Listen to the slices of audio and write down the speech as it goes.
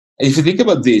If you think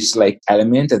about this like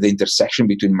element at the intersection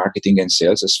between marketing and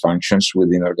sales as functions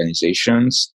within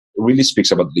organizations, it really speaks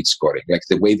about lead scoring. Like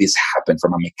the way this happened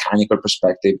from a mechanical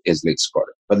perspective is lead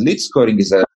scoring. But lead scoring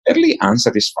is a fairly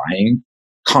unsatisfying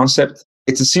concept.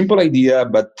 It's a simple idea,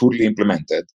 but poorly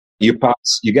implemented. You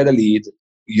get a lead,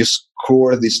 you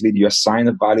score this lead, you assign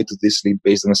a value to this lead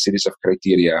based on a series of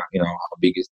criteria, how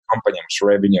big is the company, how much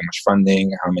revenue, how much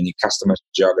funding, how many customers,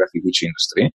 geography, which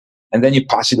industry. And then you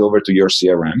pass it over to your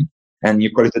CRM and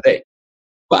you call it a day.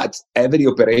 But every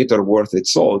operator worth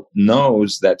its salt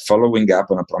knows that following up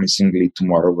on a promising lead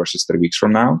tomorrow versus 3 weeks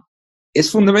from now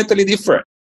is fundamentally different.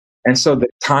 And so the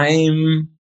time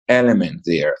element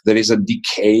there is a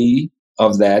decay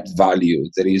of that value.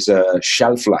 There is a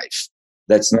shelf life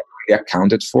that's not really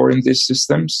accounted for in these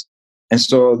systems. And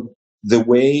so the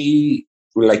way,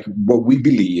 like what we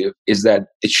believe is that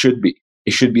it should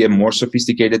be a more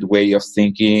sophisticated way of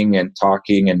thinking and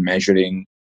talking and measuring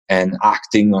and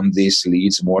acting on these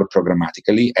leads more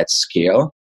programmatically at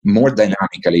scale, more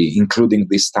dynamically, including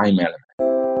this time element.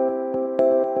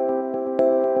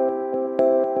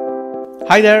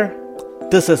 Hi there,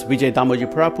 this is Vijay Damoji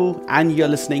Prapu, and you're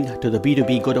listening to the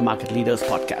B2B Go-to-Market Leaders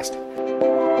podcast.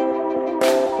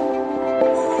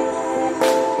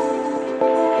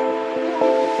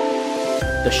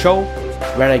 The show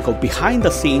where I go behind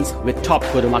the scenes with top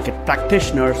go-to-market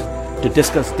practitioners to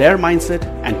discuss their mindset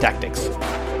and tactics.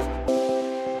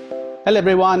 Hello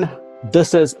everyone,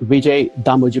 this is Vijay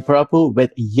Damoji Prapu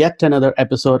with yet another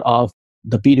episode of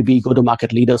the B2B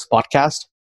Go-to-Market Leaders podcast.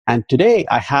 And today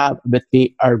I have with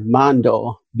me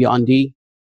Armando Biondi.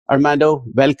 Armando,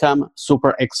 welcome.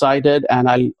 Super excited. And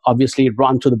I'll obviously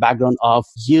run through the background of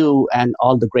you and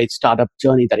all the great startup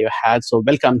journey that you had. So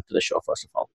welcome to the show, first of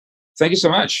all. Thank you so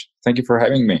much. Thank you for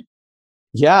having me.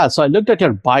 Yeah, so I looked at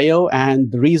your bio,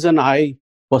 and the reason I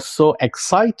was so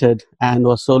excited and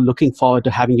was so looking forward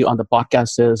to having you on the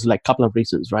podcast is like a couple of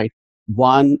reasons, right?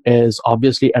 One is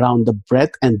obviously around the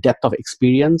breadth and depth of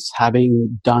experience,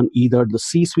 having done either the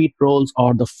C-suite roles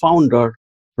or the founder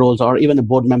roles or even a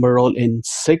board member role in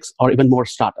 6 or even more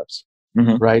startups,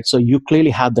 right? So you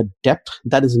clearly have the depth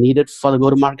that is needed for the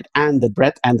go-to-market and the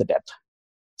breadth and the depth.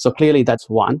 So clearly that's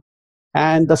one.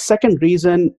 And the second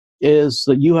reason is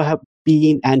that you have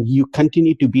been and you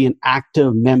continue to be an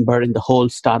active member in the whole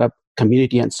startup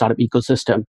community and startup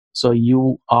ecosystem. So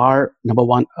you are, number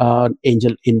one, an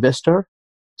angel investor.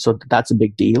 So that's a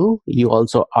big deal. You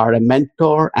also are a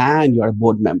mentor and you're a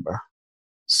board member.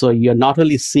 So you're not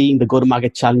only seeing the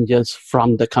go-to-market challenges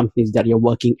from the companies that you're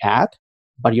working at,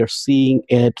 but you're seeing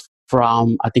it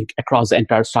from, I think, across the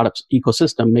entire startups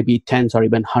ecosystem, maybe tens or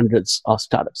even hundreds of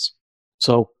startups.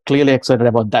 So clearly excited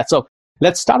about that. So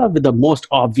let's start off with the most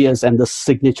obvious and the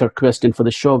signature question for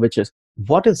the show, which is,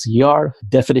 what is your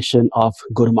definition of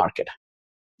go-to-market?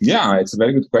 Yeah, it's a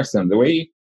very good question. The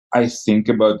way I think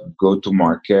about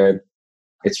go-to-market,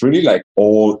 it's really like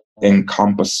all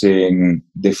encompassing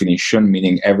definition,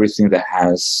 meaning everything that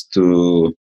has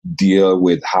to deal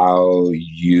with how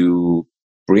you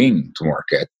bring to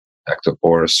market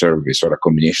or a service or a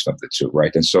combination of the two,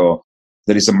 right? And so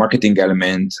there is a marketing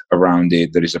element around it.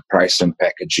 There is a price and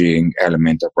packaging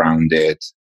element around it.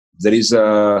 There is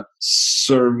a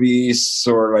service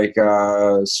or like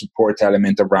a support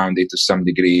element around it to some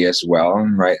degree as well,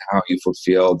 right? How you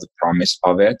fulfill the promise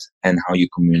of it and how you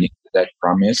communicate that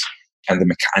promise and the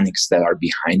mechanics that are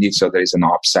behind it. So there is an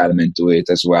ops element to it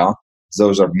as well.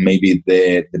 Those are maybe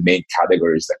the main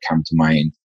categories that come to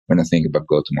mind when I think about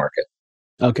go-to-market.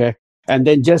 Okay. And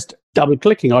then just double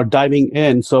clicking or diving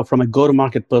in. So from a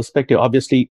go-to-market perspective,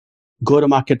 obviously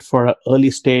go-to-market for an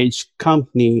early stage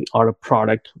company or a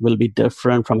product will be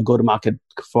different from go-to-market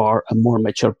for a more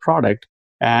mature product.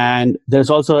 And there's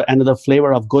also another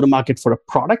flavor of go-to-market for a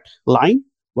product line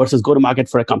versus go-to-market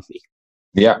for a company.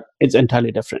 Yeah. It's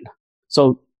entirely different.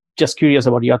 So just curious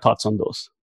about your thoughts on those.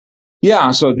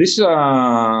 Yeah, so this is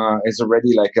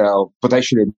already like a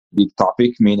potentially big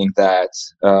topic, meaning that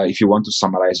if you want to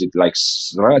summarize it like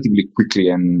relatively quickly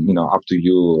and, up to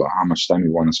you how much time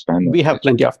you want to spend. We have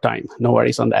plenty of time. No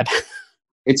worries on that.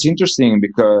 It's interesting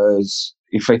because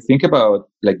if I think about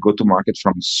like go-to-market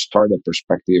from a startup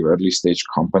perspective, early stage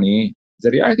company,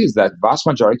 the reality is that vast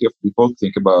majority of people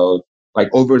think about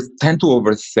tend to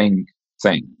overthink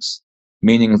things,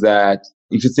 meaning that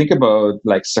if you think about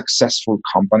like successful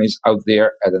companies out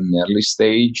there at an early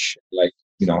stage, like,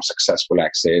 successful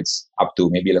exits up to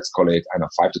maybe let's call it,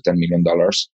 $5 to $10 million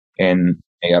in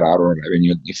ARR or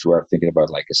revenue, if you are thinking about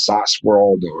like a SaaS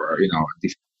world or, a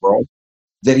different world.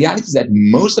 The reality is that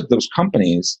most of those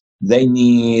companies, they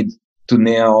need to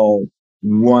nail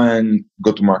one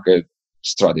go-to-market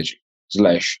strategy /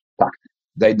 tactic.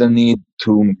 They don't need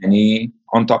too many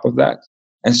on top of that.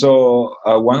 And so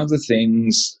one of the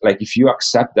things, like if you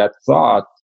accept that thought,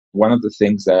 one of the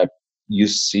things that you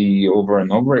see over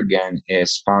and over again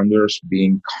is founders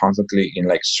being constantly in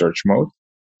like search mode.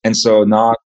 And so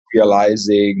not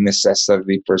realizing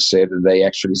necessarily per se that they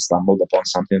actually stumbled upon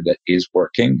something that is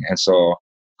working. And so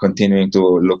continuing to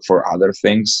look for other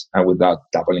things without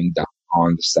doubling down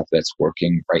on the stuff that's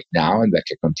working right now and that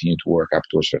can continue to work up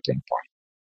to a certain point.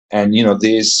 And,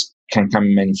 this can come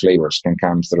in many flavors, can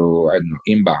come through, I don't know,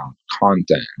 inbound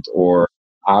content or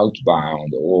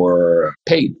outbound or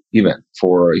paid even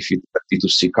for if you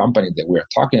D2C company that we're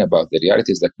talking about. The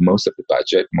reality is that most of the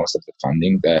budget, most of the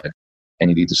funding that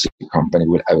any D2C company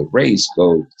will ever raise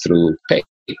go through paid.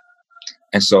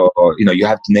 And so, you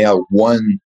have to nail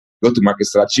one go-to-market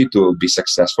strategy to be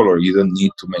successful, or you don't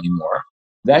need too many more.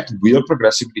 That will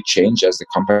progressively change as the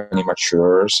company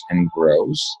matures and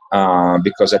grows.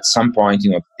 Because at some point,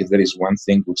 if there is one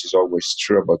thing which is always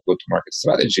true about go-to-market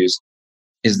strategies,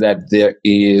 is that there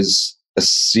is a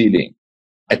ceiling.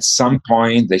 At some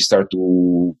point, they start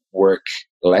to work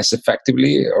less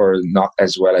effectively or not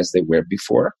as well as they were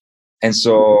before. And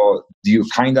so you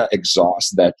kind of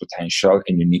exhaust that potential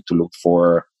and you need to look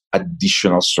for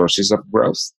additional sources of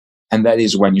growth. And that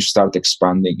is when you start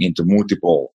expanding into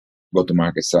multiple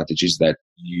go-to-market strategies that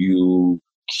you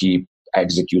keep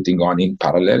executing on in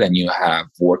parallel and you have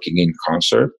working in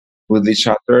concert with each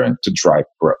other to drive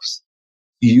growth.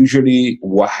 Usually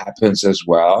what happens as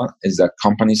well is that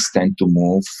companies tend to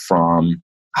move from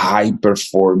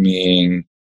high-performing,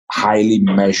 highly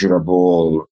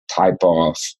measurable type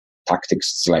of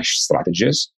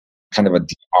tactics/strategies, kind of a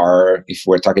DR, if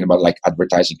we're talking about like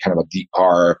advertising, kind of a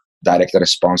DR, direct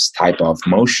response type of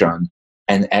motion.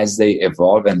 And as they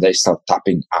evolve and they start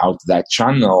tapping out that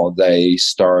channel, they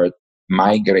start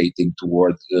migrating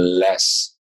toward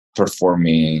less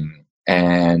performing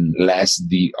and less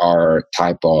DR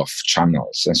type of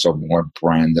channels. And so more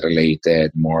brand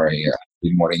related, more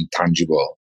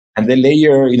intangible. And they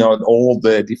layer, all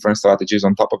the different strategies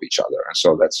on top of each other. And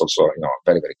so that's also,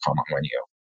 very, very common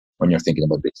when you're thinking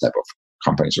about this type of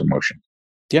companies or motion.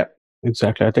 Yep,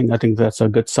 exactly. I think that's a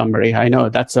good summary. I know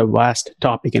that's a vast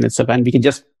topic in itself, and we can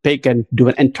just pick and do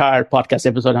an entire podcast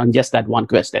episode on just that one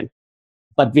question.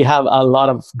 But we have a lot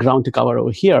of ground to cover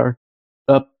over here.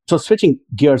 So switching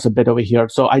gears a bit over here.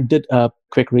 So I did a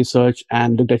quick research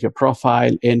and looked at your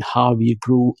profile in how you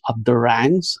grew up the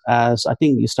ranks, as I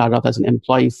think you started off as an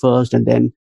employee first and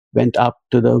then went up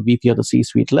to the VP of the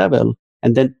C-suite level.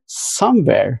 And then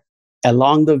somewhere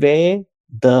along the way,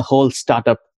 the whole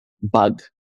startup bug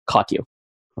caught you,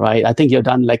 right? I think you've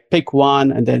done like pick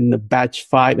one and then the batch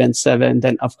 5 and 7.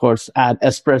 Then of course, add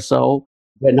Espresso.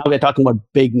 But now we're talking about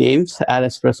big names. Add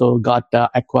Espresso got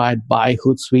acquired by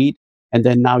Hootsuite. And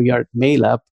then now you're at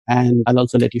MailUp, and I'll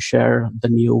also let you share the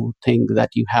new thing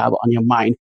that you have on your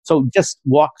mind. So just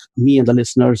walk me and the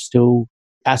listeners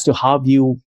as to how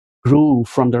you grew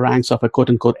from the ranks of a quote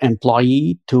unquote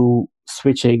employee to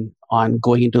switching on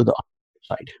going into the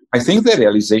side. I think the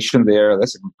realization there,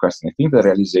 that's a good question. I think the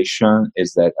realization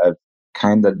is that I've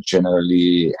kind of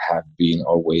generally have been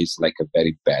always like a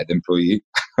very bad employee,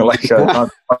 like a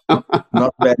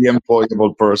not very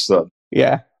employable person.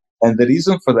 Yeah. And the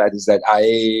reason for that is that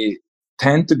I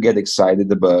tend to get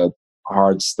excited about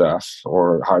hard stuff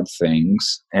or hard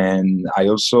things. And I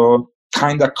also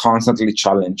kind of constantly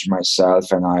challenge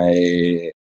myself.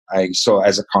 And so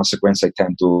as a consequence, I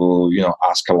tend to,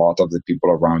 ask a lot of the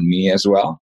people around me as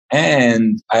well.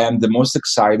 And I am the most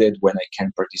excited when I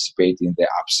can participate in the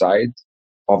upside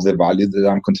of the value that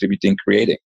I'm contributing,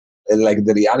 creating. And like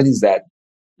the reality is that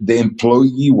the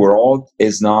employee world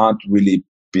is not really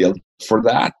built for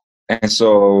that. And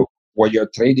so what you're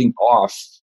trading off,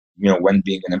 when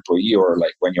being an employee or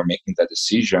like when you're making that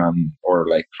decision or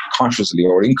like consciously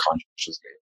or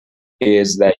unconsciously,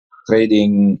 is that you're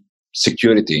trading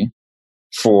security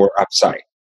for upside,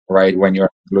 right? When you're an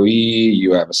employee,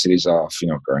 you have a series of,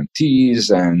 guarantees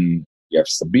and you have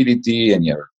stability and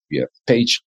you have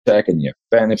paycheck and you have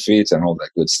benefits and all that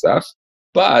good stuff.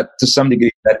 But to some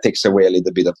degree, that takes away a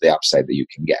little bit of the upside that you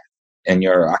can get. And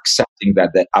you're accepting that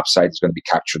upside is going to be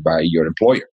captured by your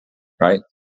employer, right?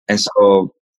 And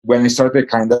so when I started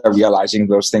kind of realizing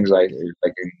those things, like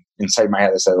inside my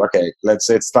head, I said, okay,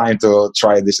 it's time to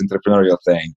try this entrepreneurial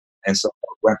thing. And so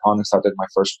I went on and started my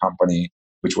first company,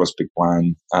 which was Pick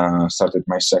One. Started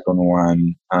my second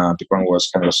one. Pick One was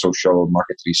kind of a social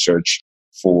market research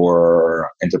for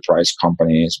enterprise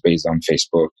companies based on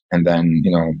Facebook. And then,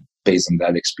 based on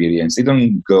that experience, it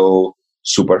didn't go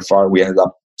super far. We ended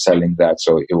up selling that,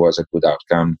 so it was a good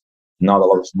outcome. Not a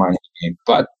lot of money,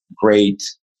 but great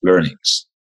learnings.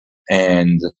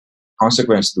 And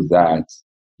consequence to that,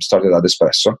 started at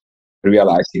Espresso,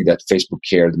 realizing that Facebook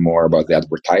cared more about the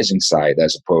advertising side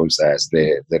as opposed as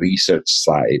the research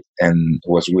side, and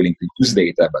was willing to use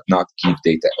data but not give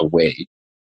data away.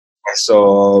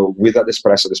 So with that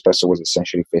Espresso was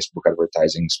essentially Facebook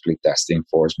advertising split testing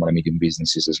for small and medium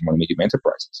businesses and small and medium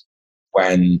enterprises.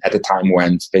 When at the time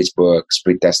when Facebook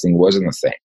split testing wasn't a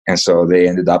thing. And so they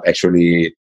ended up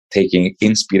actually taking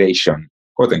inspiration,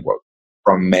 quote unquote,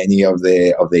 from many of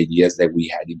the ideas that we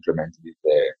had implemented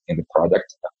in the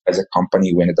product. As a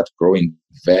company, we ended up growing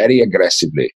very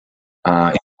aggressively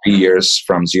in 3 years,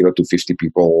 from 0 to 50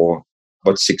 people,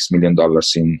 about $6 million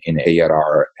in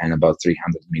ARR, and about $300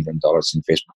 million in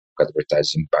Facebook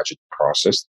advertising budget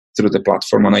processed through the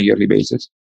platform on a yearly basis.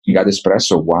 We got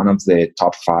Espresso, one of the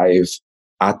top 5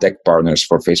 ad tech partners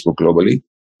for Facebook globally,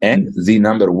 and the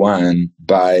number one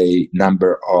by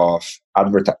number of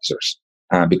advertisers,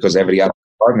 because every other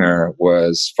partner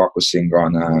was focusing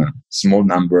on a small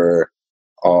number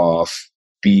of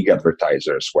big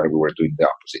advertisers, while we were doing the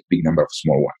opposite, big number of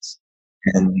small ones.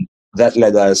 And that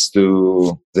led us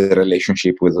to the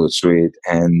relationship with Hootsuite,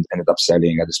 and ended up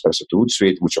selling at Espresso to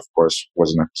Hootsuite, which of course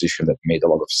was an acquisition that made a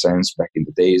lot of sense back in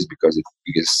the days, because it's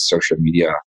the biggest social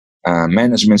media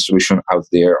management solution out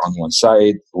there on one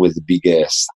side, with the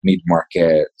biggest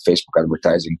mid-market Facebook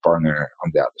advertising partner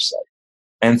on the other side.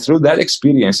 And through that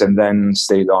experience, and then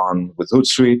stayed on with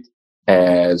Hootsuite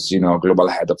as, global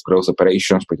head of growth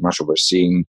operations, pretty much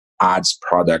overseeing ads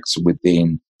products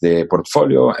within the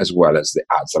portfolio, as well as the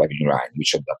ads revenue line,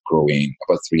 which ended up growing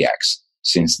about 3x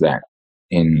since then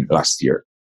in last year.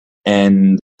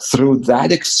 And through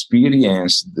that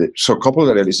experience, so a couple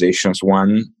of realizations.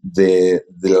 One, the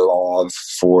love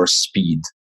for speed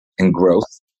and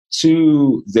growth.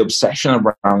 Two, the obsession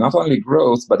around not only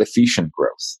growth, but efficient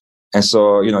growth. And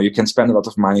so, you can spend a lot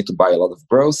of money to buy a lot of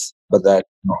growth, but that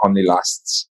only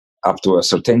lasts up to a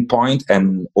certain point,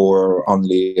 and or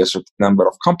only a certain number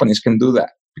of companies can do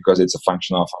that, because it's a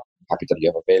function of capital you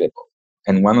have available.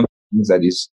 And one of the things that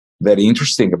is very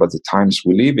interesting about the times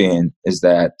we live in is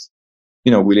that,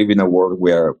 we live in a world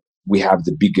where we have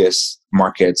the biggest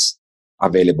markets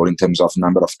available in terms of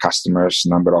number of customers,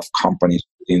 number of companies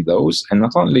in those. And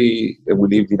not only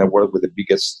we live in a world with the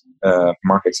biggest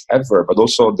markets ever, but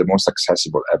also the most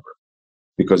accessible ever,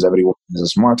 because everyone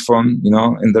has a smartphone,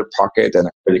 in their pocket, and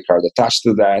a credit card attached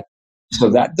to that.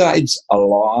 So that drives a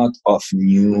lot of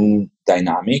new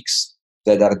dynamics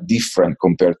that are different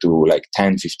compared to like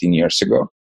 10, 15 years ago,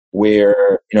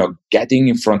 where, getting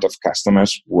in front of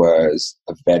customers was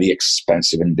a very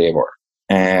expensive endeavor.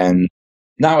 And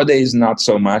nowadays, not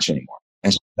so much anymore.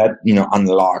 And so that,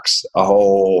 unlocks a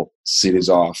whole series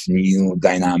of new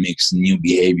dynamics, new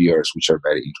behaviors, which are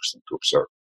very interesting to observe.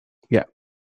 Yeah,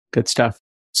 good stuff.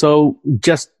 So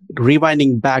just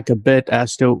rewinding back a bit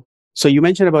so you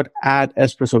mentioned about at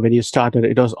Espresso when you started,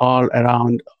 it was all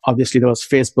around, obviously there was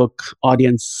Facebook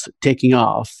audience taking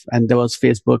off, and there was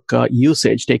Facebook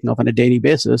usage taking off on a daily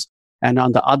basis. And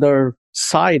on the other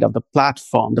side of the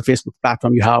platform, the Facebook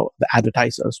platform, you have the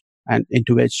advertisers, and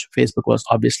into which Facebook was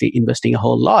obviously investing a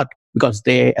whole lot, because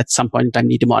they at some point in time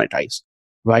need to monetize,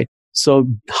 right? So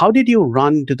how did you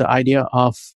run to the idea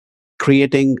of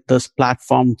creating this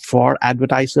platform for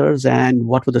advertisers, and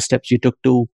what were the steps you took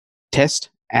to test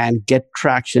and get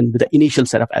traction with the initial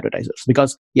set of advertisers?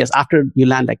 Because yes, after you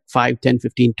land like 5, 10,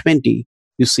 15, 20,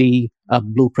 you see a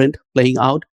blueprint playing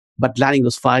out, but landing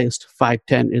those first 5,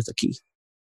 10 is the key.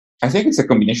 I think it's a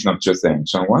combination of two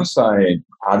things. On one side,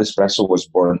 Ad Espresso was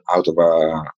born out of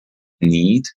a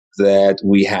need that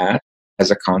we had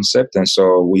as a concept. And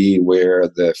so we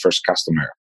were the first customer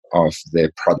of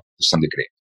the product to some degree.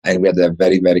 And we had a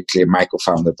very, very clear, my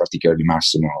co-founder, particularly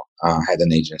Massimo, had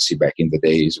an agency back in the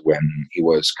days when he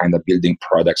was kind of building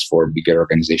products for bigger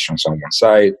organizations on one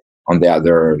side, on the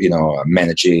other,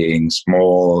 managing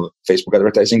small Facebook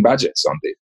advertising budgets on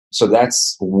this. So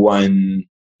that's one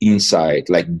insight,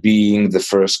 like being the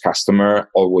first customer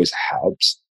always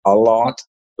helps a lot,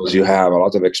 because you have a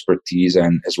lot of expertise,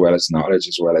 and as well as knowledge,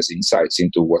 as well as insights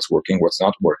into what's working, what's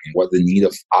not working, what the need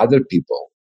of other people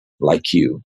like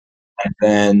you. And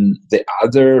then the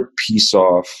other piece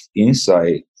of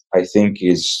insight, I think,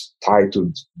 is tied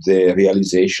to the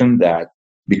realization that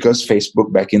because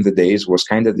Facebook back in the days was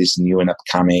kind of this new and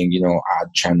upcoming, ad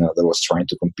channel that was trying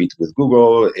to compete with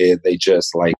Google, they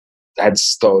just had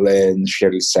stolen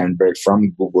Sheryl Sandberg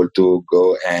from Google to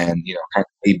go and, kind of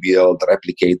rebuild,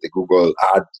 replicate the Google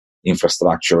ad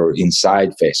infrastructure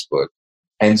inside Facebook.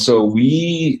 And so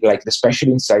the special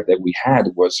insight that we had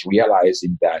was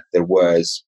realizing that there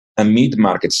was a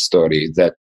mid-market story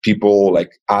that people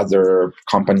like other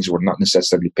companies were not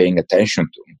necessarily paying attention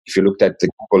to. If you looked at the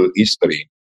Google history,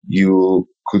 you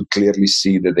could clearly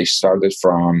see that they started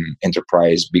from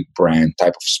enterprise, big brand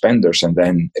type of spenders and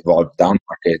then evolved down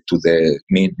market to the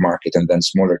mid market and then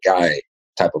smaller guy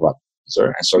type of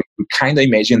advertiser. And so you kind of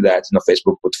imagine that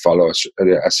Facebook would follow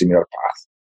a similar path.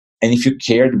 And if you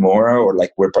cared more or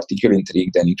like were particularly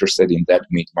intrigued and interested in that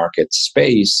mid-market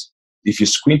space, if you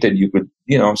squinted, you could,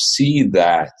 see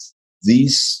that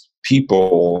these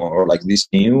people or like this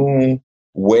new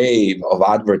wave of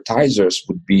advertisers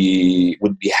would be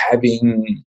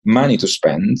having money to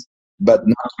spend, but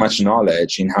not much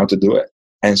knowledge in how to do it.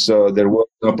 And so there was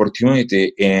an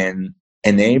opportunity in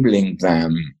enabling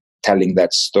them telling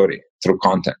that story through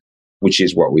content, which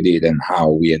is what we did and how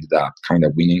we ended up kind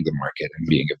of winning the market and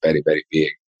being a very, very big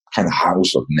kind of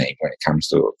household name when it comes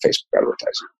to Facebook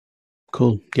advertising.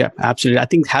 Cool. Yeah, absolutely. I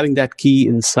think having that key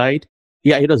insight,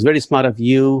 it was very smart of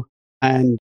you.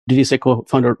 And did you say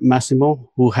co-founder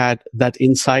Massimo, who had that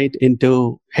insight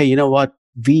into, hey, you know what?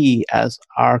 We, as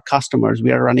our customers,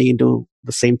 we are running into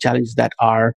the same challenge that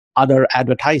our other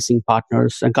advertising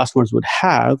partners and customers would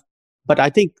have. But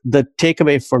I think the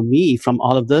takeaway for me from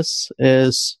all of this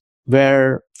is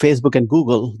where Facebook and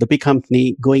Google, the big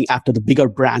company, going after the bigger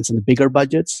brands and the bigger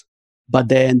budgets. But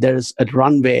then there's a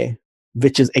runway,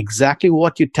 which is exactly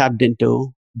what you tapped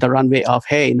into, the runway of,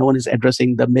 hey, no one is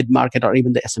addressing the mid-market or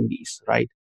even the SMBs, right?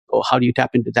 Or how do you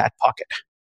tap into that pocket?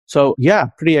 So yeah,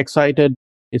 pretty excited.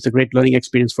 It's a great learning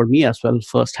experience for me as well,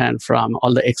 firsthand from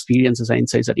all the experiences and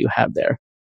insights that you have there.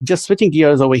 Just switching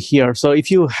gears over here. So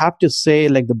if you have to say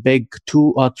like the big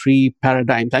 2 or 3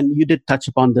 paradigms, and you did touch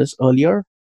upon this earlier,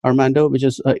 Armando, which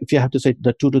is if you have to say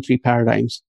the 2 to 3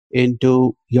 paradigms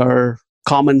into your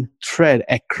common thread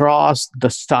across the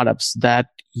startups that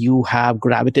you have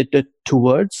gravitated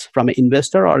towards from an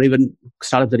investor or even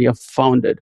startups that you have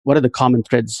founded, what are the common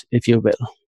threads, if you will?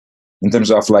 In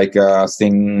terms of like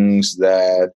things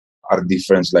that are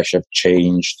different / have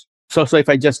changed. So if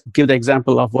I just give the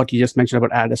example of what you just mentioned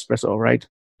about AdEspresso, right?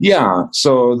 Yeah.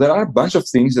 So there are a bunch of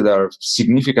things that are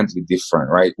significantly different,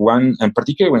 right? One, and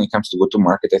particularly when it comes to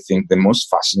go-to-market, I think the most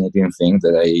fascinating thing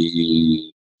that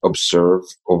I observe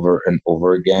over and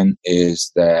over again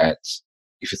is that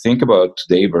if you think about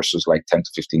today versus like 10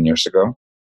 to 15 years ago,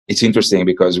 it's interesting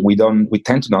because we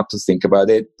tend not to think about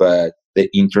it, but the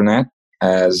internet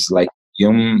as like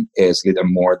is little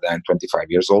more than 25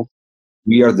 years old.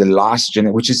 We are the last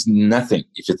generation, which is nothing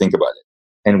if you think about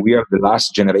it. And we are the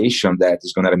last generation that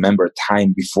is going to remember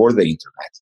time before the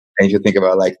internet. And if you think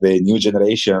about like the new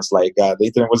generations, like the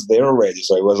internet was there already.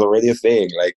 So it was already a thing.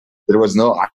 Like there was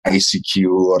no ICQ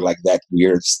or like that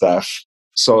weird stuff.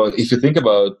 So if you think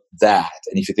about that,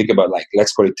 and if you think about like,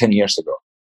 let's call it 10 years ago,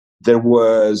 there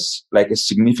was like a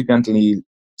significantly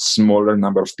smaller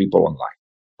number of people online,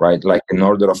 right? Like an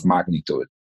order of magnitude,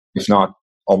 if not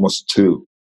almost 2.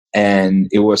 And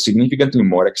it was significantly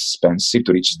more expensive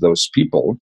to reach those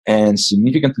people and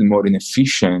significantly more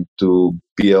inefficient to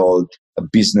build a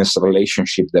business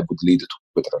relationship that would lead to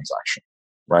a transaction,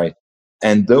 right?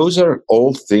 And those are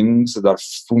all things that are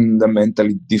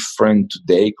fundamentally different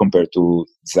today compared to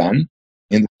then,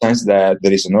 in the sense that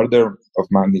there is an order of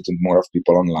magnitude more of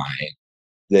people online.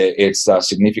 It's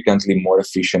significantly more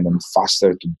efficient and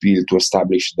faster to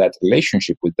establish that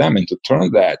relationship with them and to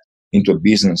turn that into a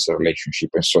business relationship.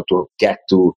 And so to get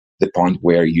to the point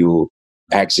where you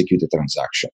execute a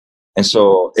transaction. And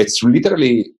so it's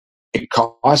literally, it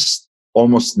costs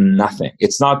almost nothing.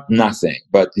 It's not nothing,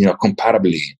 but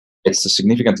comparably, it's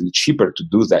significantly cheaper to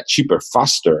do that, cheaper,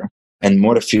 faster, and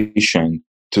more efficient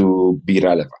to be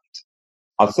relevant.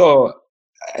 Although,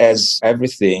 as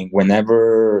everything,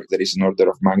 whenever there is an order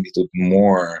of magnitude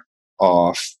more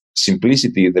of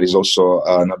simplicity, there is also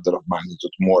an order of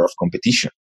magnitude more of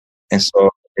competition. And so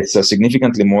it's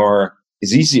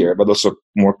it's easier, but also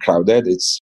more crowded.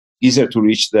 It's easier to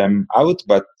reach them out,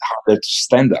 but harder to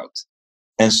stand out.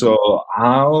 And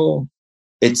so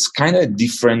it's kind of a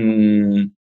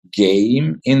different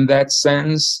game in that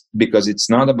sense, because it's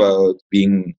not about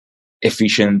being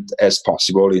efficient as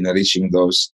possible in reaching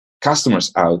those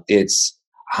customers out. It's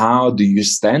how do you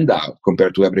stand out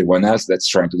compared to everyone else that's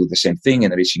trying to do the same thing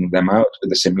and reaching them out with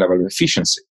the same level of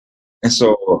efficiency. And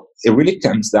so it really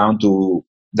comes down to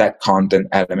that content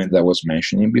element that I was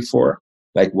mentioning before.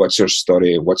 Like, what's your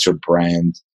story? What's your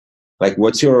brand? Like,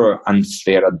 what's your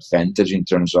unfair advantage in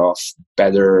terms of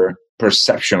better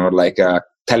perception or like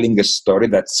telling a story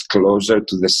that's closer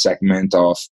to the segment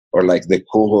of, or like the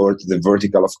cohort, the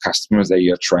vertical of customers that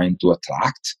you're trying to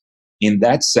attract? In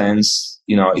that sense,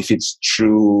 if it's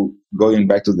true, going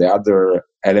back to the other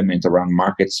element around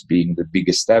markets being the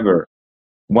biggest ever,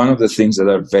 one of the things that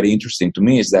are very interesting to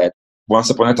me is that once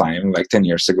upon a time, like 10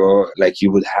 years ago, like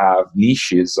you would have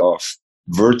niches of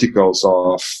verticals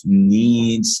of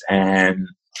needs and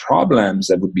problems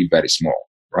that would be very small,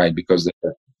 right? Because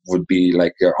there would be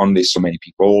like only so many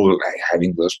people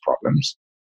having those problems.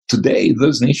 Today,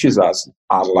 those niches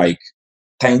are like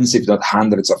tens, if not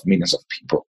hundreds of millions of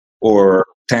people, or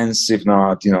tens, if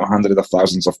not, hundreds of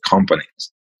thousands of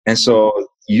companies. And so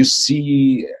you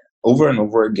see over and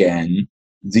over again,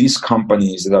 these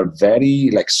companies that are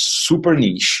very like super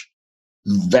niche,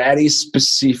 very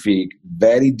specific,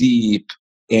 very deep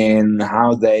in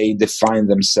how they define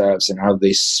themselves and how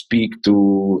they speak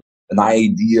to an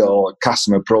ideal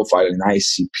customer profile in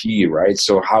ICP, right?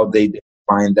 So how they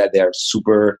define that, they are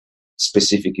super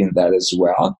specific in that as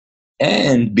well.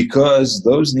 And because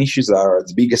those niches are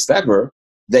the biggest ever,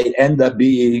 they end up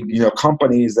being,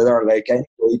 companies that are like anyway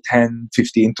 10,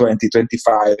 15, 20,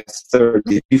 25,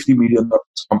 30, 50 million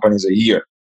companies a year.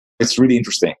 It's really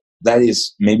interesting. That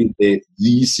is maybe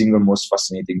the single most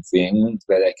fascinating thing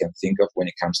that I can think of when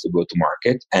it comes to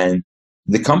go-to-market. And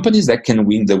the companies that can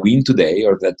win today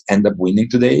or that end up winning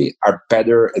today are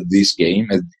better at this game,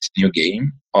 at this new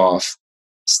game of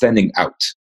standing out.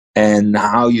 And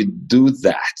how you do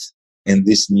that in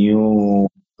this new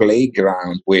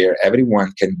playground where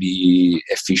everyone can be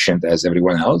efficient as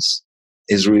everyone else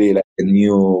is really like a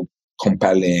new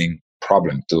compelling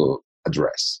problem to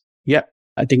address. Yeah,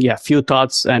 I think, few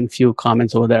thoughts and few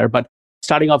comments over there. But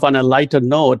starting off on a lighter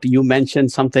note, you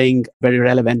mentioned something very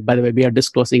relevant. By the way, we are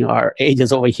disclosing our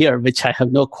ages over here, which I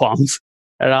have no qualms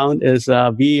around, is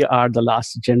we are the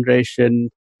last generation.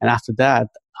 And after that,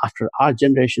 after our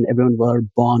generation, everyone were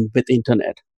born with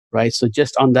internet, right? So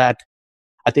just on that,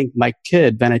 I think my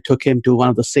kid, when I took him to one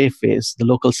of the Safeways, the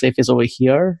local Safeways over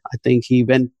here, I think he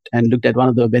went and looked at one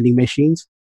of the vending machines.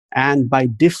 And by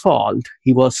default,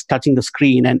 he was touching the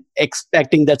screen and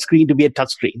expecting that screen to be a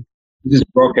touch screen. It is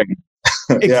broken.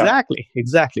 Exactly.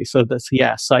 So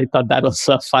so I thought that was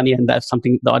funny, and that's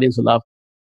something the audience will love.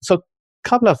 So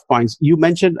couple of points. You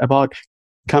mentioned about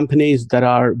companies that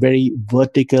are very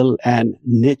vertical and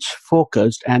niche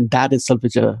focused, and that itself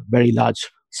is a very large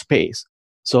space.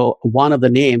 So one of the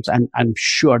names, and I'm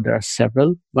sure there are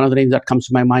several, one of the names that comes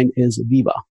to my mind is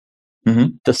Veeva,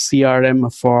 the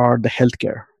CRM for the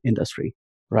healthcare industry,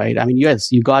 right? I mean,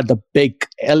 yes, you got the big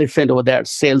elephant over there,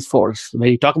 Salesforce. When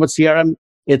you talk about CRM,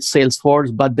 it's Salesforce,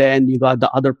 but then you got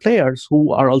the other players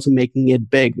who are also making it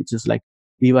big, which is like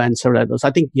Veeva and several others.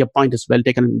 I think your point is well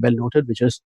taken and well noted, which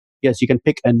is, yes, you can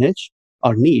pick a niche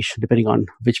or niche, depending on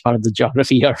which part of the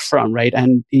geography you're from, right?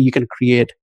 And you can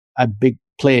create a big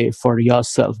play for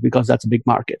yourself because that's a big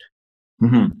market.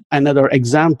 Another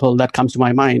example that comes to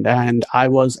my mind, and I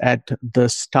was at the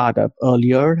startup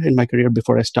earlier in my career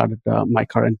before I started my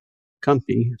current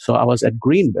company. So I was at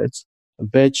Greenbits,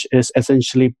 which is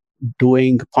essentially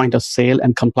doing point of sale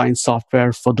and compliance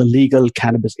software for the legal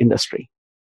cannabis industry.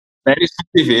 Very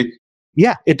specific.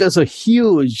 Yeah, it is a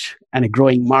huge and a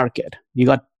growing market.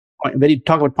 When you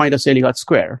talk about point of sale, you got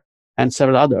Square and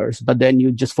several others, but then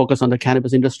you just focus on the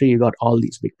cannabis industry, you got all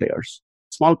these big players,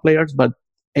 small players, but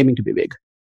aiming to be big.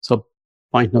 So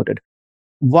point noted.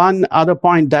 One other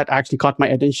point that actually caught my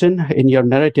attention in your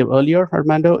narrative earlier,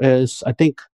 Armando, is I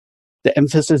think the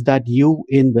emphasis that you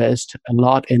invest a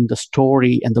lot in the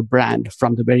story and the brand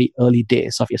from the very early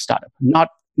days of your startup. Not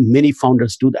many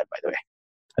founders do that, by the way.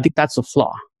 I think that's a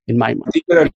flaw in my mind.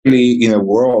 Particularly we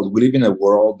live in a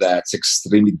world that's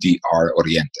extremely DR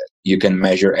oriented. You can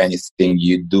measure anything,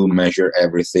 you do measure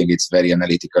everything. It's very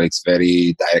analytical, it's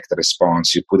very direct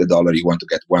response. You put $1, you want to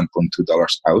get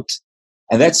 $1.2 out.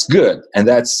 And that's good. And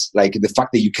that's like the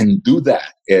fact that you can do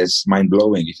that is mind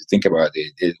blowing if you think about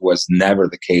it. It was never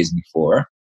the case before.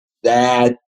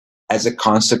 That, as a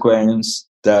consequence,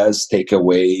 does take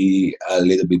away a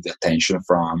little bit the attention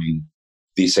from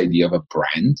this idea of a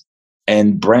brand.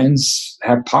 And brands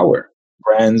have power.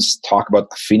 Brands talk about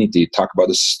affinity, talk about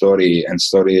the story, and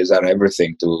stories are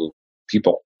everything to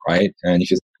people, right? And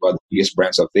if you think about the biggest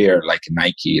brands out there, like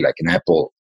Nike, like an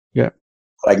Apple,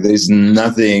 like there's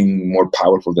nothing more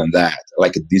powerful than that,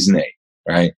 like a Disney,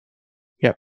 right?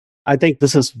 Yeah. I think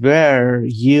this is where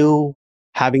you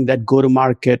having that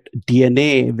go-to-market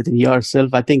DNA within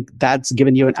yourself, I think that's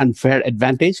given you an unfair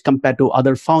advantage compared to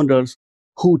other founders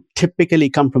who typically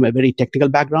come from a very technical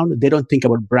background. They don't think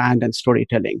about brand and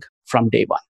storytelling from day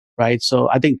one, right? So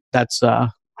I think that's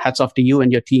hats off to you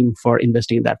and your team for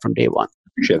investing in that from day one.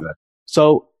 Appreciate that.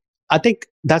 So I think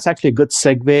that's actually a good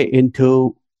segue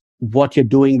into what you're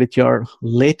doing with your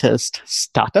latest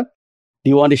startup. Do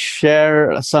you want to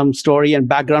share some story and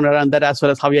background around that, as well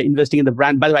as how you're investing in the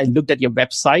brand? By the way, I looked at your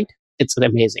website. It's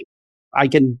amazing. I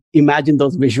can imagine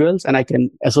those visuals and I can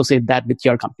associate that with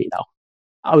your company now.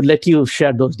 I would let you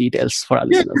share those details for our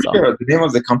Yeah, listeners for now. sure. The name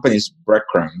of the company is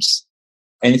Breadcrumbs.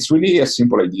 And it's really a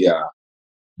simple idea.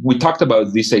 We talked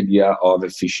about this idea of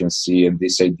efficiency and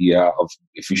this idea of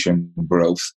efficient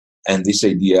growth and this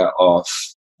idea of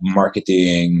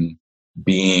marketing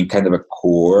being kind of a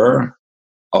core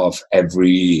of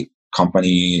every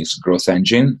company's growth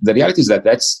engine. The reality is that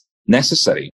that's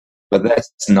necessary, but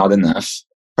that's not enough,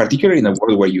 particularly in a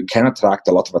world where you can attract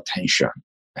a lot of attention.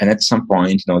 And at some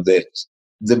point,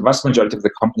 the vast majority of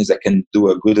the companies that can do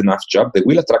a good enough job, they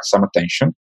will attract some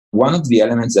attention. One of the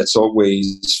elements that's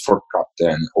always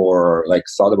forgotten or like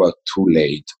thought about too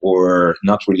late or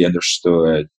not really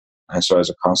understood. And so as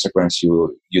a consequence,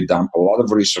 you dump a lot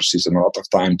of resources and a lot of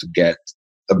time to get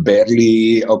a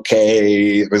barely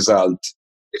okay result,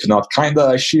 if not kind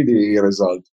of a shitty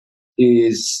result,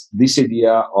 is this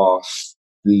idea of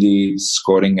lead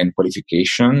scoring and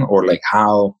qualification, or like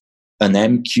how an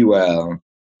MQL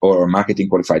or marketing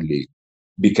qualified lead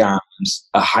becomes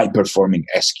a high performing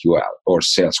SQL or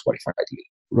sales qualified lead.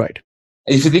 Right.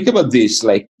 If you think about this,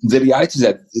 like the reality is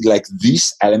that like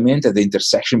this element at the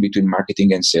intersection between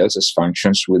marketing and sales as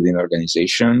functions within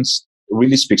organizations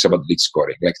really speaks about lead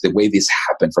scoring. Like the way this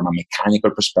happened from a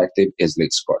mechanical perspective is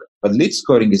lead scoring. But lead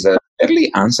scoring is a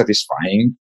fairly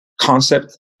unsatisfying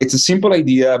concept. It's a simple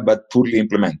idea, but poorly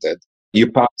implemented. You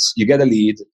get a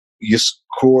lead, you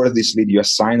score this lead, you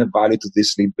assign a value to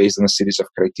this lead based on a series of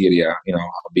criteria.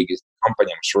 How big is the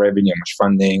company, how much revenue, how much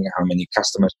funding, how many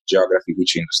customers, geography,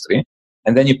 which industry.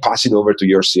 And then you pass it over to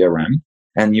your CRM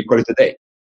and you call it a day.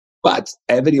 But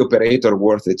every operator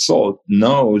worth its salt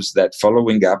knows that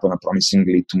following up on a promising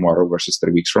lead tomorrow versus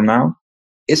 3 weeks from now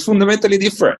is fundamentally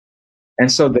different.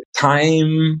 And so the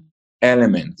time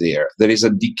element there is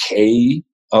a decay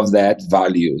of that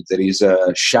value. There is a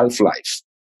shelf life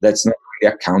that's not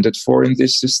really accounted for in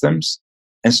these systems.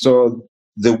 And so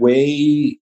the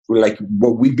way, like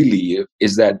what we believe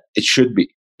is that it should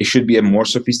be a more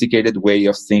sophisticated way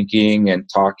of thinking and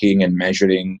talking and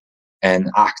measuring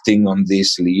and acting on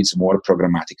these leads more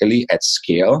programmatically at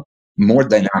scale, more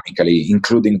dynamically,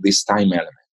 including this time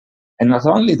element. And not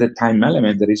only the time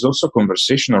element, there is also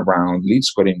conversation around lead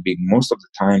scoring being most of the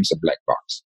times a black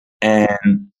box.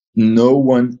 And no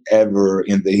one ever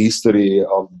in the history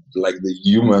of like the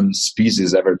human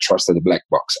species ever trusted a black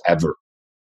box ever,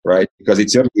 right? Because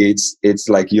it's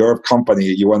like your company,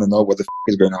 you want to know what the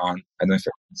is going on. I don't know if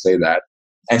I can say that.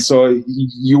 And so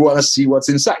you want to see what's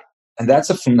inside. And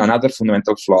that's another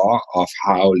fundamental flaw of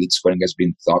how lead scoring has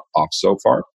been thought of so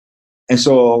far. And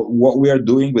so what we are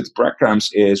doing with Breadcrumbs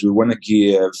is we want to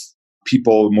give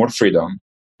people more freedom,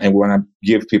 and we want to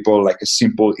give people like a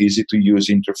simple, easy to use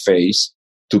interface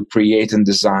to create and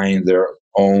design their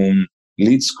own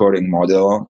lead scoring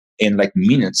model in like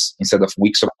minutes instead of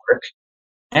weeks of work.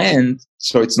 And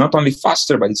so it's not only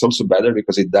faster, but it's also better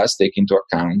because it does take into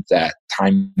account that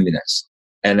timeliness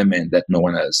element that no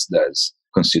one else does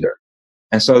consider.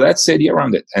 And so that's the idea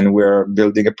around it. And we're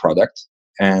building a product,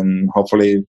 and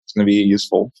hopefully it's going to be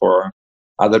useful for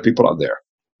other people out there.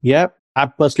 Yeah. I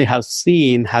personally have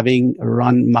seen, having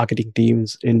run marketing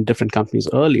teams in different companies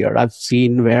earlier, I've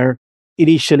seen where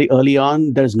initially early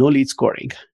on, there's no lead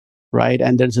scoring, right?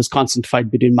 And there's this constant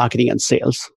fight between marketing and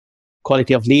sales.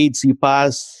 Quality of leads, you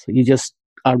pass, you just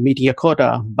are meeting a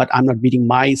quota, but I'm not meeting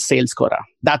my sales quota.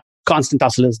 That constant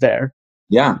tussle is there.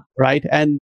 Yeah. Right.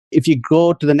 And if you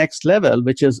go to the next level,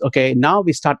 which is, okay, now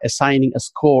we start assigning a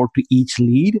score to each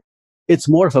lead, it's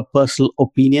more of a personal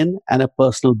opinion and a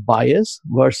personal bias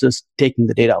versus taking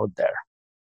the data out there.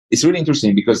 It's really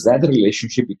interesting because that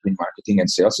relationship between marketing and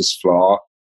sales is flawed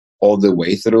all the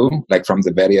way through, like from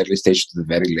the very early stage to the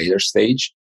very later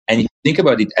stage. And if you think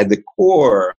about it, at the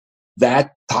core,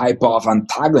 that type of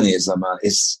antagonism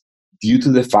is due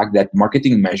to the fact that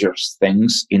marketing measures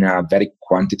things in a very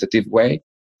quantitative way.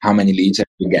 How many leads are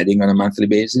you getting on a monthly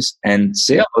basis? And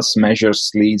sales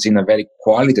measures leads in a very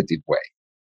qualitative way.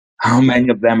 How many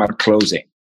of them are closing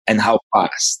and how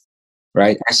fast,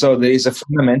 right? And so there is a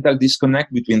fundamental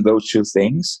disconnect between those two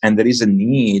things. And there is a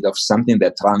need of something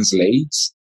that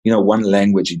translates, one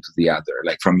language into the other,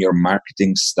 like from your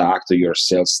marketing stack to your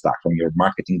sales stack, from your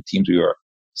marketing team to your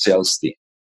sales team.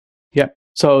 Yeah.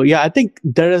 So, I think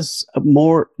there is a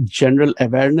more general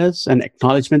awareness and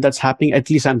acknowledgement that's happening. At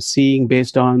least I'm seeing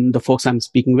based on the folks I'm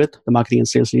speaking with, the marketing and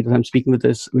sales leaders I'm speaking with,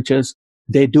 which is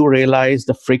they do realize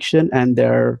the friction and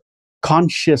they're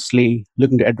consciously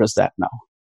looking to address that now.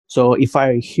 So if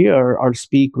I hear or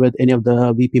speak with any of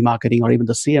the VP marketing or even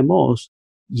the CMOs,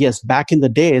 yes, back in the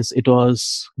days, it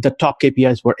was the top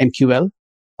KPIs were MQL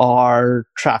or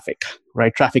traffic,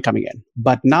 right? Traffic coming in.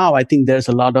 But now I think there's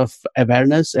a lot of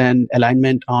awareness and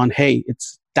alignment on, hey,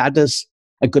 that is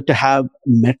a good to have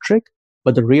metric,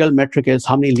 but the real metric is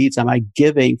how many leads am I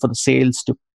giving for the sales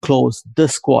to close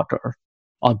this quarter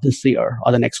or this year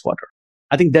or the next quarter.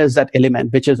 I think there's that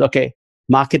element, which is, okay,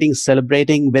 marketing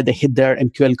celebrating when they hit their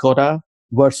MQL quota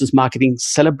versus marketing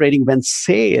celebrating when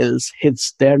sales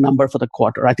hits their number for the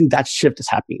quarter. I think that shift is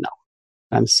happening now.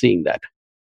 I'm seeing that.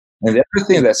 And the other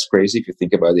thing that's crazy, if you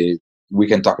think about it, we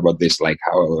can talk about this like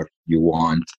however you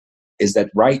want, is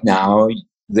that right now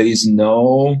there is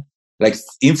no, like,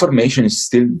 information is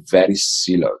still very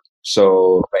siloed.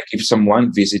 So like if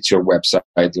someone visits your website,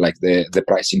 like the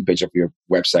pricing page of your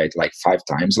website like 5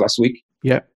 times last week,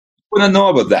 yeah, you want to know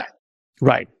about that.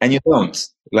 Right. And you don't.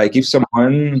 Like if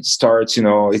someone starts,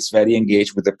 it's very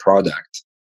engaged with the product,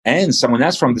 and someone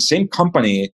else from the same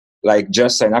company like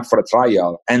just signed up for a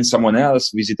trial and someone else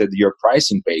visited your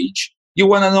pricing page, you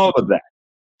want to know about that.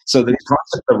 So the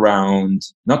concept around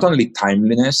not only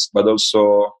timeliness, but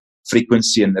also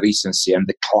frequency and recency and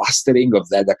the clustering of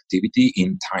that activity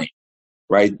in time,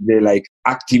 right? The like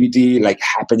activity like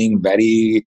happening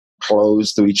very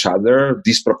close to each other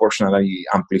disproportionately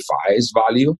amplifies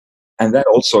value. And that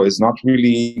also is not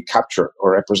really captured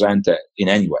or represented in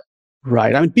any way.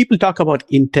 Right. I mean, people talk about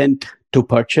intent to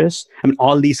purchase. I mean,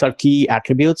 all these are key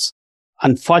attributes.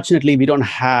 Unfortunately,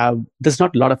 there's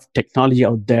not a lot of technology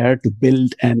out there to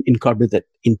build and incorporate that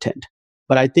intent.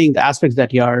 But I think the aspects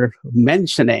that you're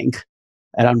mentioning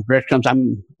around breadcrumbs,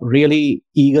 I'm really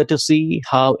eager to see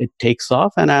how it takes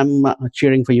off. And I'm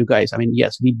cheering for you guys. I mean,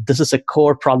 yes, this is a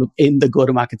core problem in the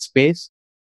go-to-market space.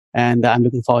 And I'm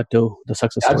looking forward to the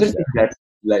success. I just think that's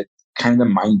like kind of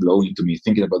mind-blowing to me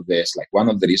thinking about this. Like one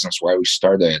of the reasons why we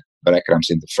started Breadcrumbs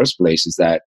in the first place is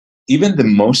that even the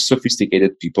most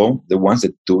sophisticated people, the ones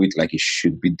that do it like it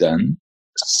should be done,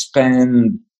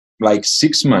 spend like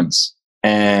 6 months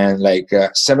and like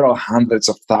several hundreds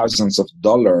of thousands of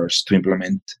dollars to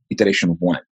implement iteration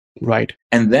 1. Right.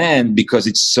 And then because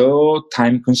it's so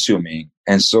time consuming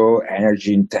and so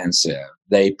energy intensive,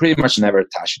 they pretty much never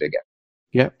touch it again.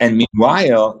 Yeah. And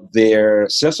meanwhile, their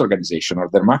sales organization or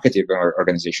their marketing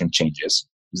organization changes.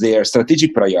 Their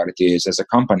strategic priorities as a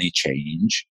company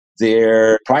change.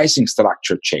 Their pricing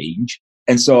structure change.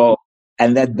 And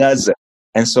that does it.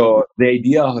 And so the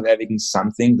idea of having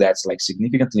something that's like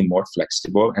significantly more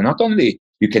flexible, and not only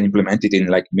you can implement it in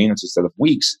like minutes instead of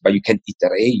weeks, but you can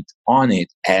iterate on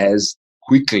it as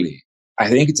quickly. I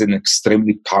think it's an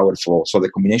extremely powerful. So the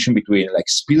combination between like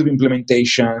speed of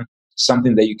implementation,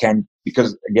 something that you can,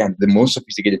 because again, the most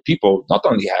sophisticated people not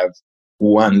only have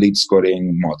one lead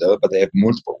scoring model, but they have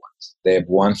multiple ones. They have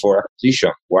one for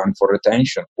acquisition, one for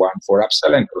retention, one for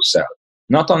upsell and cross-sell.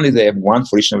 Not only they have one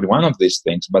for each and every one of these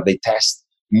things, but they test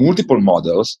multiple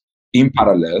models in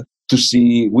parallel to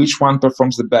see which one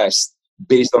performs the best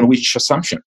based on which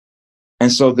assumption.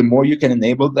 And so the more you can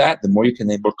enable that, the more you can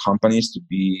enable companies to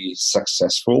be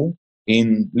successful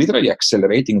in literally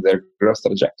accelerating their growth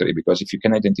trajectory. Because if you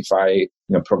can identify,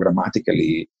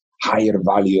 programmatically higher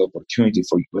value opportunity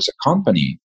for you as a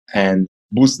company and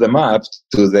boost them up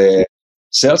to the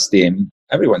sales team,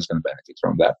 everyone's going to benefit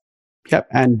from that. Yep.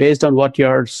 And based on what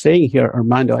you're saying here,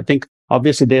 Armando, I think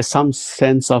obviously there's some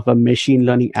sense of a machine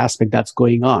learning aspect that's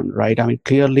going on, right? I mean,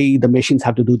 clearly the machines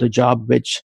have to do the job,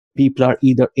 which people are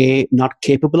either not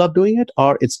capable of doing it,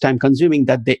 or it's time consuming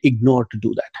that they ignore to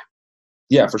do that.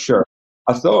 Yeah, for sure.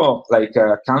 Although, like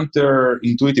a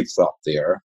counterintuitive thought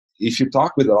there, if you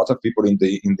talk with a lot of people in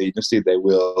the industry, they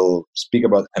will speak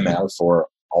about ML for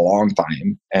a long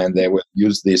time, and they will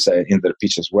use this in their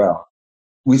pitch as well.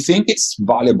 We think it's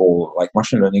valuable, like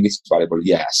machine learning is valuable,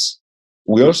 yes.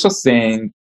 We also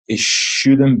think it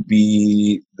shouldn't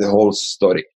be the whole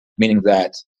story, meaning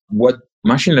that what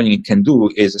machine learning can do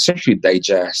is essentially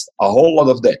digest a whole lot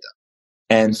of data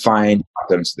and find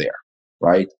patterns there,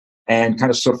 right? And kind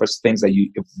of surface things that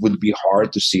it would be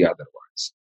hard to see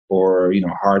otherwise, or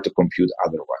hard to compute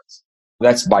otherwise.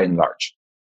 That's by and large.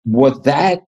 What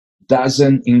that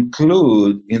doesn't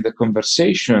include in the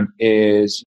conversation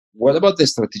is, what about the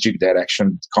strategic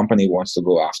direction the company wants to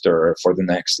go after for the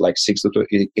next 6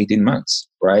 to 18 months,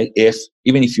 right?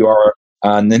 Even if you are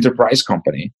an enterprise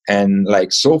company and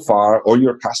so far all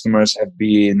your customers have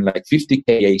been $50K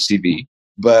ACV,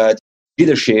 but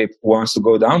leadership wants to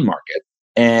go down market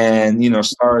and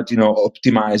start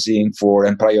optimizing for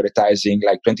and prioritizing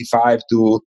 25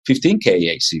 to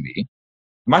 15K ACV.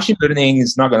 Machine learning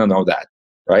is not going to know that,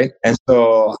 right? And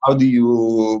so how do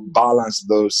you balance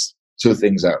those two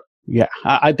things out? Yeah,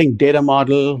 I think data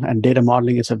model and data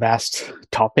modeling is a vast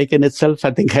topic in itself.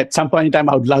 I think at some point in time,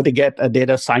 I would love to get a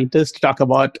data scientist to talk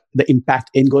about the impact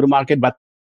in go-to-market, but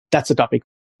that's a topic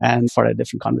and for a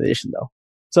different conversation though.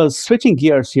 So switching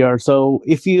gears here. So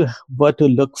if you were to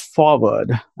look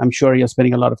forward, I'm sure you're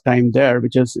spending a lot of time there,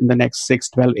 which is in the next 6,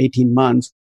 12, 18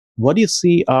 months. What do you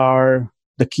see are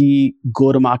the key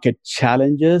go-to-market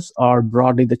challenges or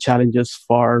broadly the challenges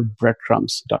for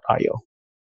breadcrumbs.io?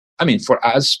 I mean, for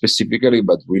us specifically,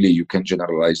 but really you can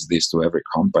generalize this to every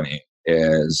company,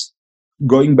 is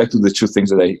going back to the two things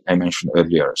that I mentioned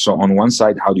earlier. So on one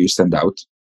side, how do you stand out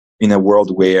in a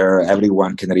world where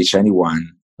everyone can reach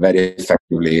anyone very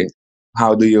effectively?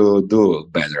 How do you do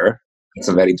better? It's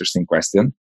a very interesting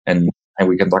question. And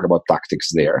we can talk about tactics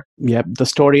there. Yep, the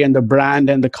story and the brand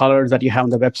and the colors that you have on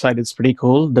the website is pretty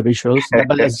cool, the visuals.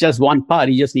 But that's just one part.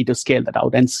 You just need to scale that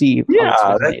out and see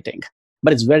how it's resonating.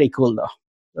 But it's very cool though.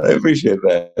 I appreciate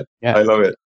that. Yeah. I love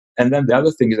it. And then the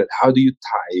other thing is that how do you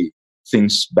tie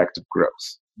things back to growth?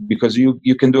 Because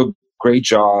you can do a great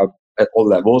job at all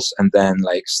levels and then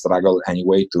like struggle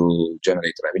anyway to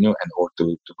generate revenue and or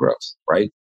to growth, right?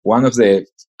 One of the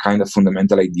kind of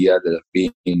fundamental idea that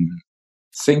I've been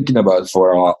thinking about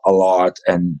for a lot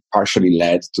and partially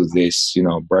led to this,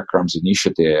 breadcrumbs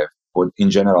initiative, but in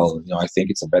general, I think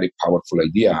it's a very powerful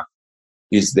idea,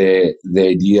 is the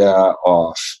idea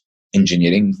of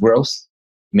engineering growth,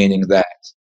 meaning that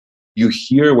you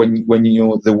hear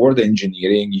the word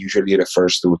engineering usually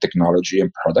refers to technology and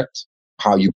product,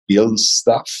 how you build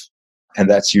stuff, and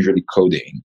that's usually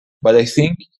coding. But I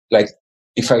think, like,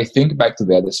 if I think back to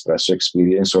the Espresso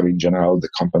experience or in general the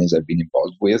companies I've been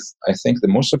involved with, I think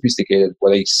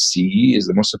what I see is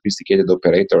the most sophisticated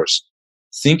operators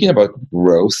thinking about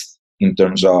growth in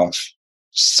terms of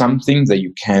something that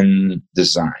you can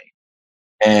design.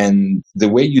 And the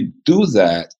way you do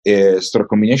that is through a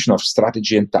combination of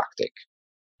strategy and tactic.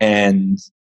 And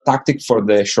tactic for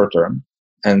the short term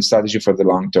and strategy for the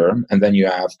long term. And then you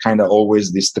have kind of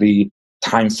always these three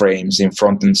time frames in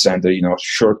front and center,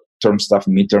 short term stuff,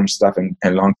 mid-term stuff, and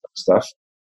long term stuff.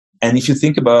 And if you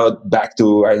think about back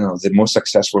to, the most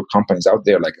successful companies out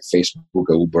there, like a Facebook,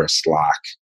 a Uber, Slack,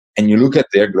 and you look at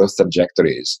their growth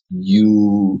trajectories,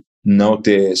 you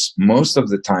notice most of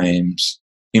the times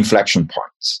inflection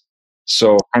points.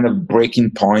 So kind of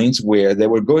breaking points where they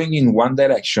were going in one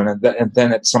direction and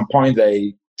then at some point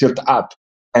they tilt up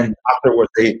and afterwards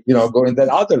they, go in that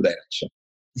other direction.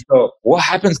 So what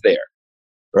happens there,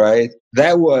 right?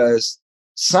 That was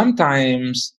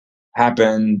sometimes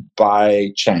happened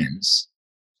by chance.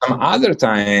 Some other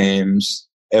times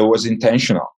it was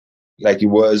intentional. Like it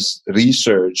was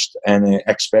researched and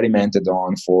experimented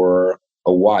on for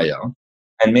a while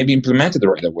and maybe implemented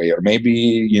right away, or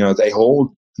maybe,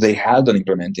 they had on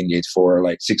implementing it for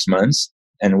like 6 months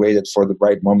and waited for the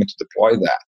right moment to deploy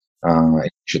that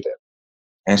initiative.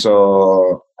 And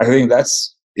so I think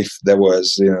that's, if there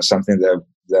was, something that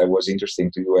was interesting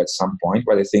to you at some point,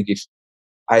 but I think if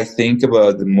I think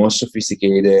about the most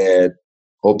sophisticated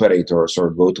operators or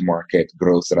go-to-market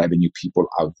growth revenue people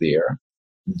out there,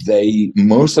 they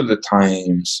most of the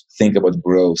times think about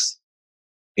growth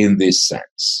in this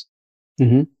sense.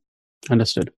 Mm-hmm.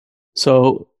 Understood.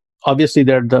 So obviously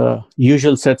there are the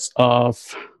usual set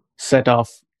of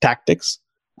tactics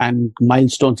and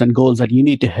milestones and goals that you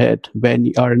need to hit when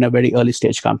you are in a very early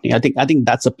stage company. I think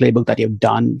that's a playbook that you've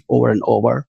done over and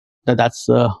over. That's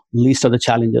the least of the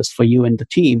challenges for you and the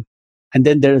team. And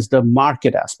then there's the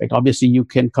market aspect. Obviously, you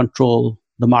can control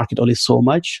the market only so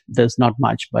much. There's not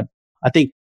much, but I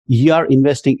think you are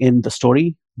investing in the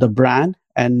story, the brand,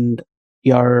 and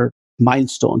your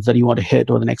milestones that you want to hit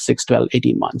over the next 6, 12,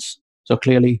 18 months. So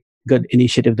clearly good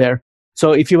initiative there.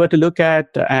 So if you were to look at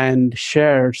and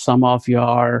share some of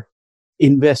your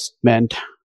investment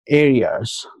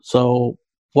areas, so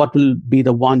what will be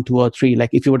the 1, 2, or 3? Like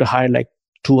if you were to hire like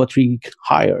 2 or 3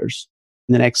 hires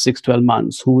in the next 6, 12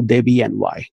 months, who would they be and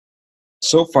why?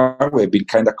 So far, we've been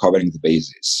kind of covering the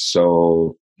bases.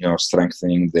 So,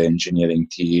 strengthening the engineering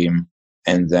team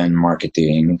and then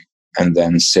marketing and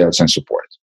then sales and support.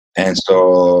 And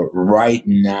so right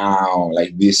now,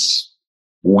 like this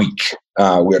week,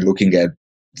 we're looking at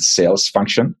the sales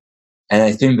function. And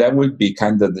I think that would be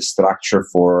kind of the structure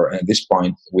for, at this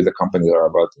point, with the company, there are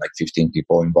about like 15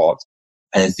 people involved.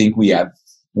 And I think we have,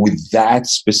 with that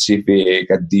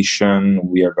specific addition,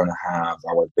 we are going to have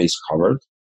our base covered.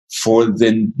 For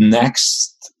the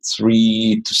next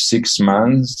 3 to 6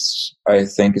 months, I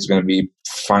think it's going to be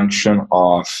function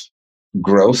of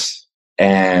growth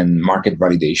and market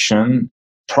validation.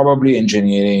 Probably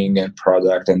engineering and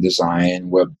product and design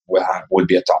will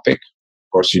be a topic.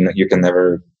 Of course, you can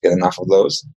never get enough of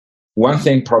those. One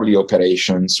thing, probably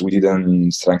operations. We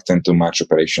didn't strengthen too much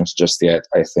operations just yet.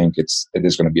 I think it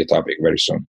is going to be a topic very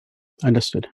soon.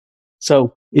 Understood.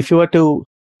 So if you were to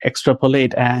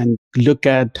extrapolate and look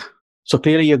at, so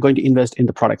clearly you're going to invest in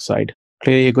the product side.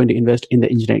 Clearly you're going to invest in the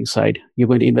engineering side. You're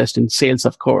going to invest in sales,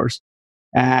 of course,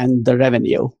 and the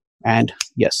revenue. And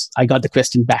yes, I got the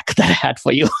question back that I had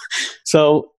for you.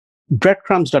 So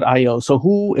breadcrumbs.io. So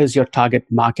who is your target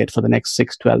market for the next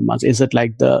 6-12 months? Is it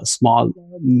like the small,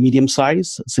 medium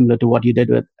size, similar to what you did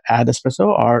with Adespresso,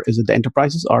 or is it the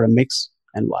enterprises, or a mix,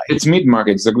 and why? It's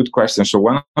mid-market. It's a good question. So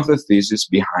one of the theses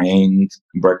behind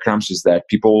Breadcrumbs is that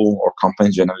people or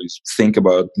companies generally think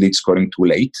about lead scoring too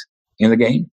late in the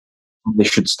game. They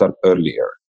should start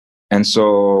earlier. And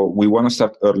so we want to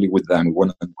start early with them. We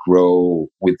want to grow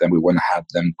with them. We want to have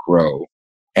them grow.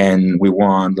 And we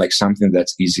want like something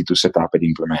that's easy to set up and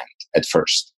implement at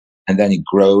first. And then it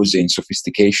grows in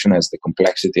sophistication as the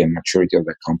complexity and maturity of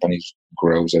the company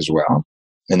grows as well.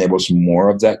 Enables more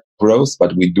of that growth,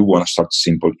 but we do want to start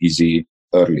simple, easy,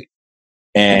 early.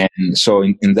 And so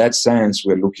in that sense,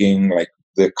 we're looking like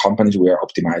the companies we are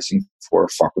optimizing for,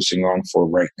 focusing on for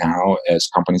right now as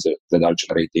companies that are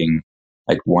generating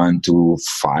like 1 to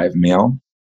 5 mil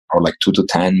or like 2 to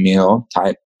 10 mil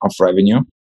type of revenue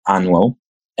annual.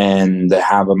 And they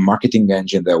have a marketing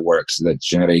engine that works, that's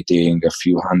generating a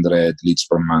few hundred leads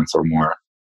per month or more.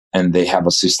 And they have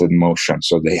assisted motion.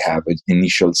 So they have an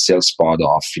initial sales spot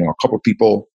of, a couple of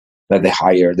people that they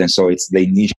hired. And so it's the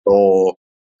initial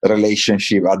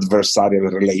relationship,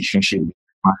 adversarial relationship,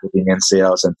 marketing and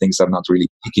sales, and things are not really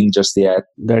picking just yet.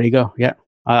 There you go. Yeah.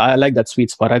 I like that sweet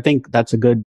spot. I think that's a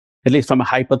good, at least from a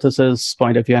hypothesis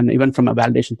point of view, and even from a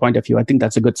validation point of view, I think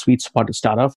that's a good sweet spot to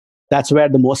start off. That's where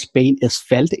the most pain is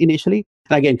felt initially.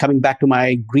 And again, coming back to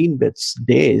my Greenbits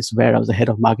days where I was the head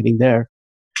of marketing there,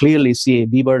 clearly see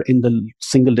we were in the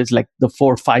single digits, like the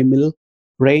 4 or 5 mil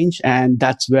range. And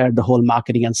that's where the whole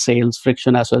marketing and sales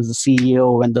friction, as well as the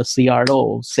CEO and the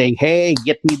CRO saying, hey,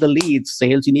 get me the leads,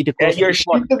 sales, you need to get your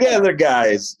shit together,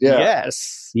 guys. Yeah.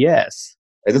 Yes.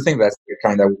 I do think that's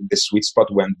kind of the sweet spot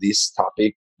when this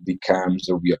topic becomes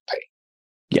a real pain.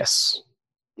 Yes,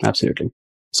 absolutely.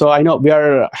 So I know we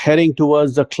are heading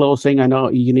towards the closing. I know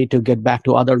you need to get back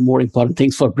to other more important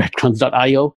things for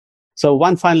breadcrumbs.io. So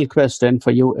one final question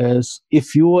for you is,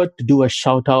 if you were to do a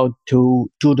shout out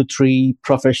to 2 to 3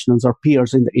 professionals or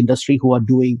peers in the industry who are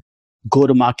doing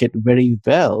go-to-market very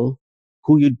well,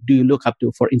 who do you look up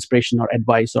to for inspiration or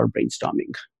advice or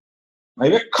brainstorming? I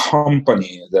have a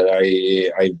company that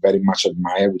I very much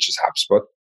admire, which is HubSpot.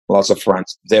 Lots of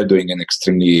friends. They're doing an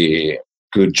extremely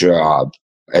good job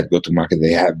at go-to-market.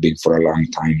 They have been for a long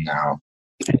time now.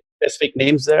 Any specific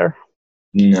names there?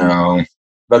 No,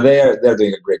 but they're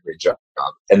doing a great job.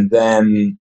 And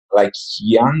then like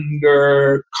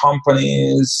younger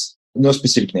companies, no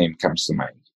specific name comes to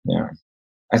mind. Yeah,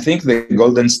 I think the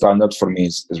golden standard for me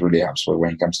is really HubSpot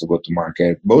when it comes to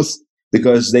go-to-market, both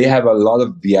because they have a lot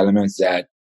of the elements that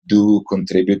do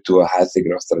contribute to a healthy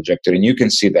growth trajectory, and you can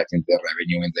see that in their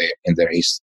revenue, in their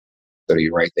history,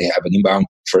 right? They have an inbound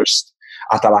first.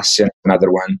 Atlassian,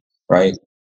 another one, right?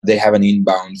 They have an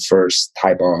inbound first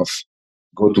type of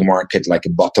go-to-market, like a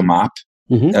bottom-up.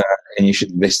 Mm-hmm.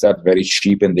 Initially, they start very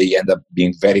cheap and they end up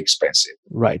being very expensive.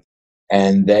 Right.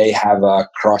 And they have a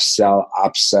cross-sell,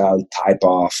 upsell type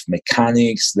of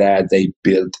mechanics that they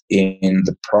built in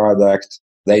the product.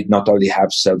 They not only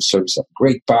have self-service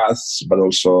upgrade paths, but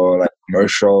also like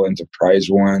commercial enterprise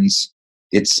ones.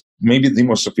 It's maybe the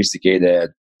most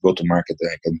sophisticated go-to-market that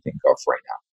I can think of right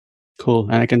now. Cool.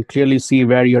 And I can clearly see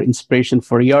where your inspiration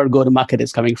for your go-to-market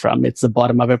is coming from. It's the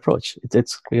bottom-up approach.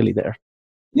 It's clearly there.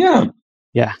 Yeah.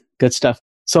 Yeah. Good stuff.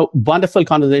 So wonderful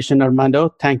conversation,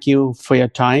 Armando. Thank you for your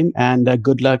time, and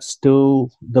good luck to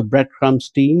the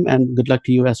Breadcrumbs team, and good luck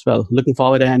to you as well. Looking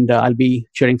forward, and I'll be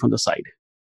cheering from the side.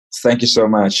 Thank you so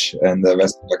much, and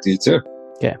best of luck to you too.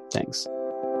 Okay. Thanks.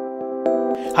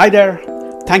 Hi there.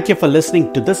 Thank you for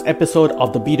listening to this episode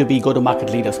of the B2B Go-to-Market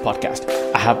Leaders podcast.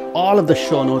 I have all of the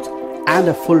show notes and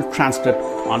a full transcript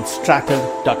on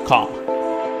strative.com.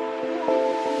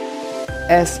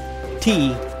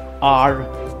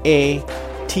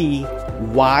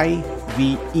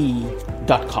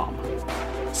 stratyve.com.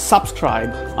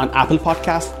 Subscribe on Apple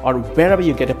Podcasts or wherever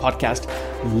you get a podcast.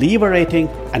 Leave a rating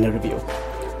and a review.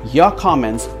 Your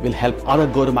comments will help other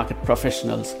go-to-market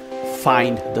professionals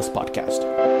find this podcast.